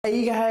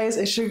Hey you guys,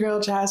 it's your girl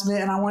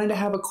Jasmine, and I wanted to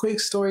have a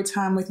quick story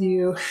time with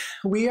you.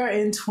 We are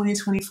in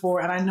 2024,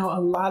 and I know a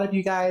lot of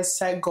you guys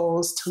set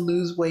goals to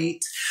lose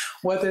weight,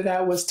 whether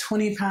that was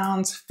 20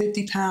 pounds,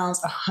 50 pounds,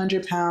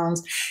 100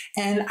 pounds,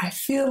 and I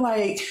feel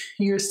like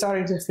you're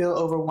starting to feel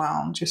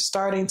overwhelmed. You're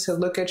starting to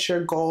look at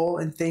your goal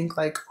and think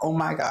like, oh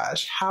my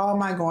gosh, how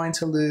am I going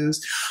to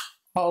lose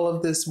all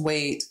of this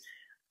weight?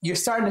 You're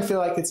starting to feel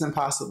like it's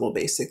impossible,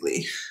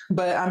 basically.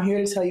 But I'm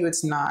here to tell you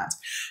it's not.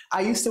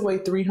 I used to weigh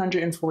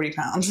 340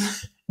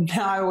 pounds.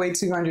 Now I weigh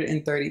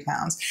 230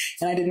 pounds.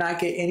 And I did not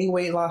get any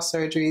weight loss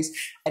surgeries.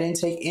 I didn't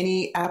take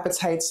any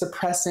appetite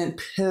suppressant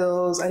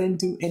pills. I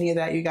didn't do any of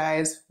that, you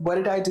guys. What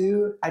did I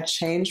do? I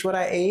changed what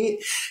I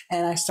ate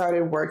and I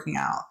started working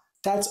out.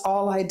 That's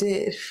all I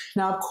did.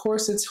 Now, of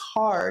course, it's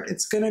hard.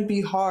 It's going to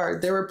be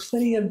hard. There were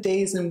plenty of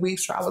days and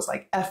weeks where I was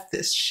like, F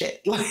this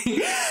shit. Like,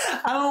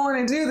 I don't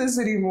want to do this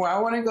anymore.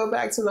 I want to go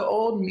back to the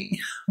old me.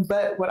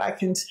 But what I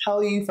can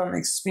tell you from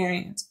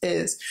experience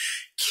is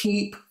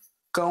keep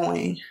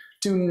going.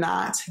 Do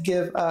not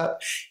give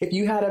up. If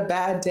you had a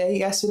bad day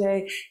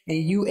yesterday and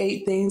you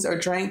ate things or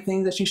drank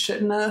things that you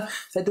shouldn't have,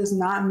 that does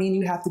not mean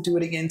you have to do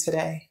it again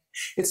today.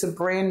 It's a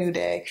brand new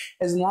day.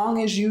 As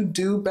long as you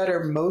do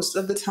better most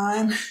of the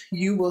time,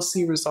 you will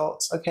see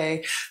results,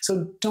 okay?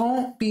 So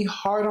don't be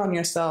hard on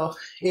yourself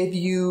if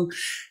you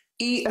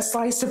eat a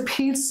slice of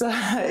pizza.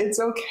 It's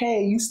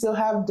okay. You still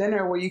have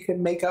dinner where you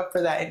can make up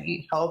for that and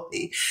eat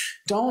healthy.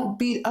 Don't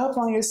beat up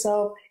on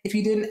yourself if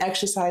you didn't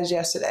exercise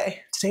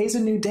yesterday. Today's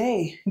a new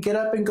day. Get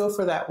up and go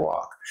for that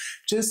walk.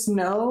 Just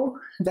know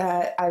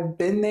that I've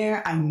been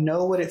there. I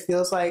know what it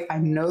feels like. I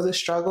know the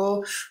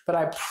struggle, but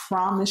I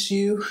promise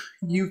you,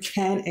 you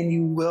can and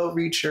you will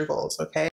reach your goals, okay?